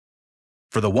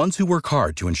For the ones who work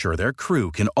hard to ensure their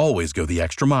crew can always go the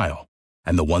extra mile,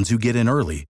 and the ones who get in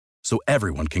early so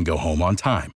everyone can go home on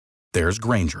time, there's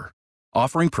Grainger,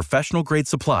 offering professional-grade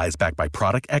supplies backed by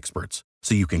product experts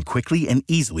so you can quickly and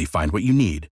easily find what you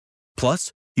need.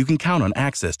 Plus, you can count on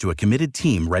access to a committed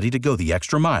team ready to go the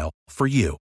extra mile for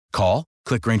you. Call,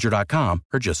 click Grainger.com,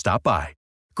 or just stop by.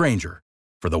 Grainger,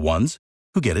 for the ones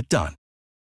who get it done.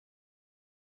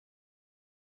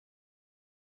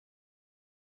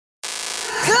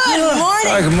 Good morning.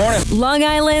 Hi, good morning. Long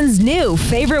Island's new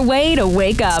favorite way to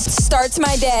wake up. Starts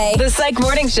my day. The Syke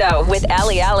Morning Show with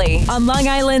Syke Ally on Long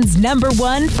Island's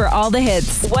 #1 for all the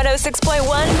hits.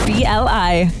 106.1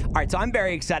 BLI. All right, so I'm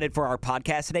very excited for our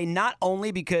podcast today, not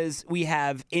only because we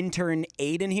have intern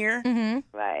Aiden here,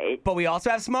 Right. but we also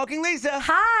have Smokin Lisa.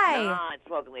 Hi.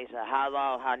 Smokin Lisa.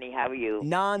 Hello, honey. How are you?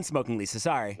 Non-Smokin Lisa,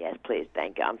 sorry. Yes, please.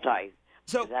 Thank you. I'm sorry.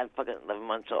 So I had fucking 11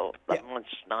 months old. 11 months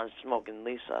non-smoking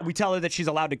Lisa. we tell her that she's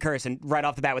allowed to curse, and right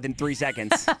off the bat, within 3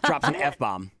 seconds, drops an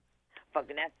F-bomb.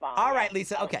 Fucking F-bomb. All right,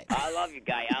 Lisa, okay. I love you,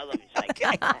 guy. I love you,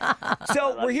 Syke.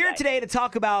 So we're here you. today to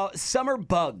talk about summer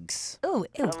bugs. Ooh,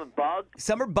 ew. I'm a bug?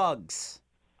 Summer bugs.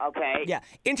 Okay. Yeah.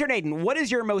 Intern Aiden, what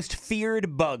is your most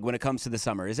feared bug when it comes to the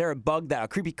summer? Is there a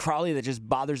creepy crawly that just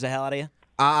bothers the hell out of you?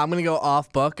 I'm going to go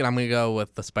off book, and I'm going to go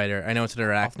with the spider. I know it's an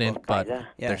arachnid, but Spider?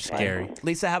 Yeah, they're spider. scary.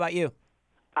 Lisa, how about you?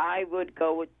 I would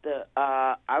go with the,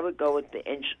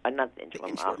 inch, not the inch,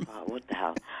 what the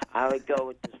hell? I would go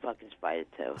with this fucking spider,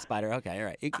 too. Spider, okay, all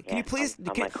right. Can Yeah, you please,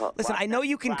 I might call it listen, I know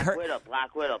you can curse.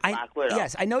 Black Widow.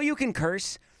 Yes, I know you can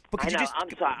curse, but could I you know, just I'm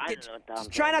sorry. I don't know what the hell I'm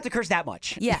try saying. not to curse that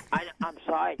much. Yeah. I'm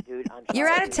sorry, dude. I'm sorry. You're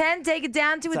out of 10, take it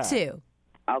down to a It's all 2.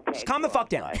 Okay. Just calm the fuck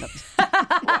down. What?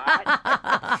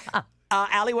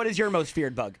 Allie, what is your most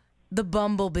feared bug? The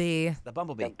bumblebee. The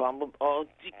bumblebee. The bumblebee. Oh,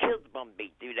 you killed the bumblebee.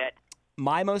 Do that.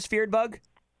 My most feared bug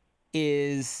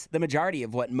is the majority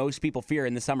of what most people fear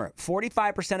in the summer.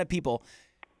 45% of people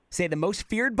say the most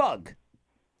feared bug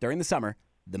during the summer,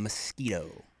 the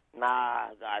mosquito. Nah,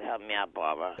 God help me out,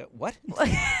 Barbara. What? No,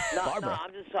 Barbara.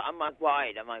 I'm like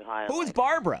worried. I'm like, hi. Who's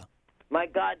Barbara? My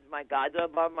God,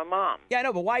 about my mom. Yeah, I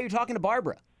know, but why are you talking to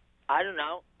Barbara? I don't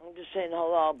know. I'm just saying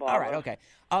hello, Barbara. All right, okay.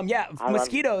 Yeah,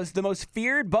 mosquitoes, the most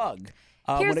feared bug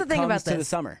Here's when the it thing comes about to the this.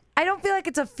 summer. I don't feel like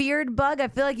it's a feared bug. I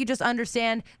feel like you just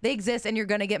understand they exist and you're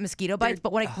going to get mosquito bites.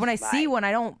 But when I see one,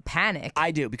 I don't panic.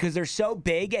 I do, because they're so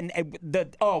big, and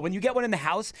when you get one in the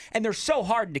house, and they're so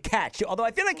hard to catch. Although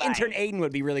I feel like intern Aiden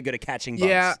would be really good at catching bugs.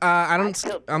 Yeah,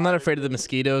 I'm not afraid of the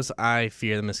mosquitoes. I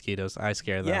fear the mosquitoes. I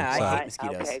scare them. Yeah, so. I hate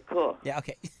mosquitoes. Okay, cool. Yeah,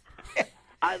 okay.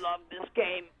 I love this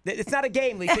game. It's not a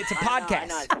game, Lisa. It's a podcast. I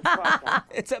know, it's a podcast.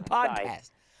 It's a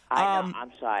podcast. I know,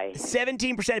 I'm sorry.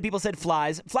 17% of people said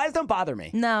flies. Flies don't bother me.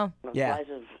 No. Yeah. Flies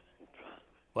of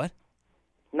What?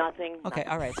 nothing. Okay,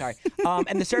 all right, sorry.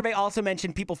 And the survey also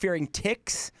mentioned people fearing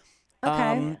ticks.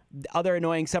 Okay. Other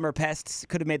annoying summer pests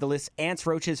could have made the list. Ants,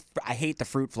 roaches. I hate the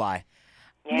fruit fly.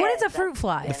 What is a fruit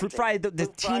fly? The fruit fly, the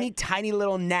teeny tiny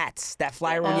little gnats that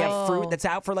fly around. You have fruit that's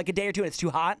out for like a day or two and it's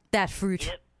too hot. That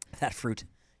fruit. That fruit.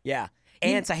 Yeah.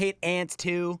 Ants, I hate ants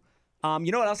too.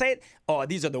 You know what? I'll say it. Oh,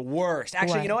 these are the worst.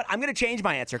 Actually, What? you know what? I'm going to change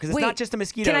my answer because it's Wait, not just the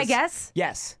mosquitoes. Can I guess?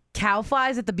 Yes. Cow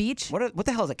flies at the beach? What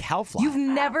the hell is a cow fly? You've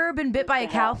never been bit by a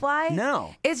cow fly?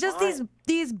 No. It's just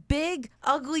these big,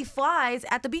 ugly flies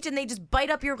at the beach, and they just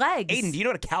bite up your legs. Aiden, do you know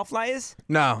what a cow fly is?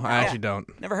 No, I actually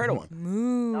don't. Never heard of one.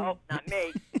 No, not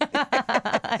me.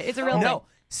 It's a real thing. No.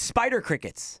 Spider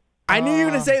crickets. I knew you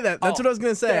were going to say that. That's what I was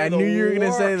going to say. they're I the knew you were going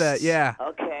to say that. worst. Yeah.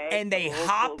 Okay. And they cool,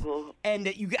 hop, cool. and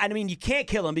you can't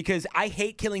kill them because I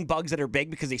hate killing bugs that are big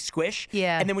because they squish.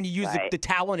 Yeah. And then when you use Right. the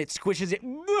towel and it squishes it.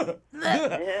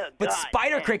 But God,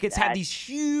 spider man, crickets have that- these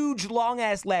huge,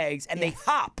 long-ass legs, and they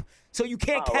hop, so you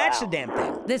can't catch the wow. damn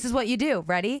thing. This is what you do.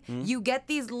 Ready? You get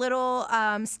these little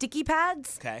sticky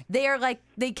pads. Okay. They are like,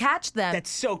 they catch them. That's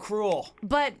so cruel.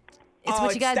 but it's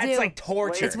what you got to do. That's like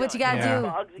torture. It's what you got to Yeah. do.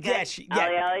 Bugs again? Yeah,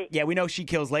 Ally? yeah, we know she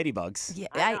kills ladybugs. Yeah,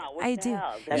 I know. What I the do.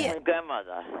 hell? That's Yeah. my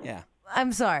grandmother. Yeah.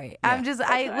 I'm sorry. I'm just,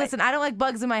 listen, I don't like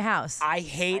bugs in my house. I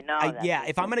hate, I know that. yeah,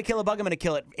 if I'm going to kill a bug, I'm going to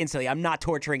kill it instantly. I'm not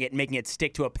torturing it and making it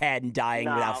stick to a pad and dying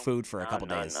without food for a couple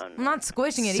days. I'm not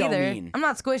squishing it So either. mean. I'm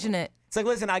not squishing it. It's like,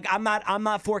 listen, I'm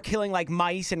not for killing like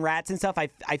mice and rats and stuff. I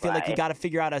feel like you Right. got to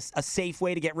figure out a safe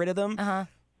way to get rid of them. Uh-huh.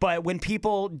 But when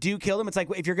people do kill them, it's like,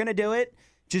 if you're going to do it,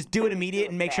 just do it immediate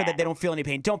and make sure that they don't feel any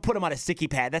pain. Don't put them on a sticky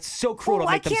pad. That's so cruel to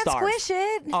I make them can't starve. squish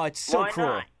it. Oh, it's so Why cruel.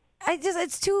 not?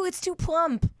 It's too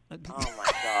plump. Oh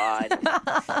my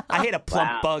God. I hate a plump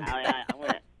Wow. bug. I'm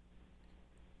gonna...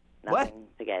 What? Nothing.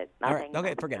 Forget it. All Nothing. right,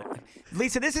 okay, forget it.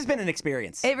 Lisa, this has been an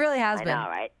experience. It really has I been. know,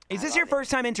 right? Is I this your love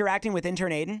first time interacting with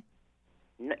intern Aiden?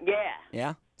 it. Yeah.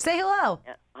 Yeah. Say hello.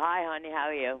 Hi, honey. How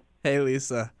are you? Hey,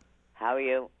 Lisa. How are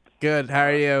you? Good. How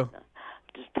are you?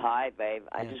 Just tired, babe.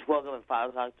 I just woke up at 5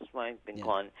 o'clock this morning. Been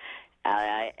calling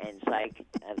Ally and Syke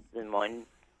in the morning.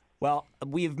 Well,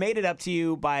 we've made it up to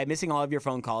you by missing all of your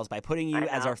phone calls by putting you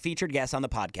as our featured guest on the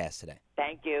podcast today.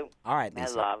 Thank you. All right,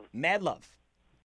 Lisa. Mad love. Mad love.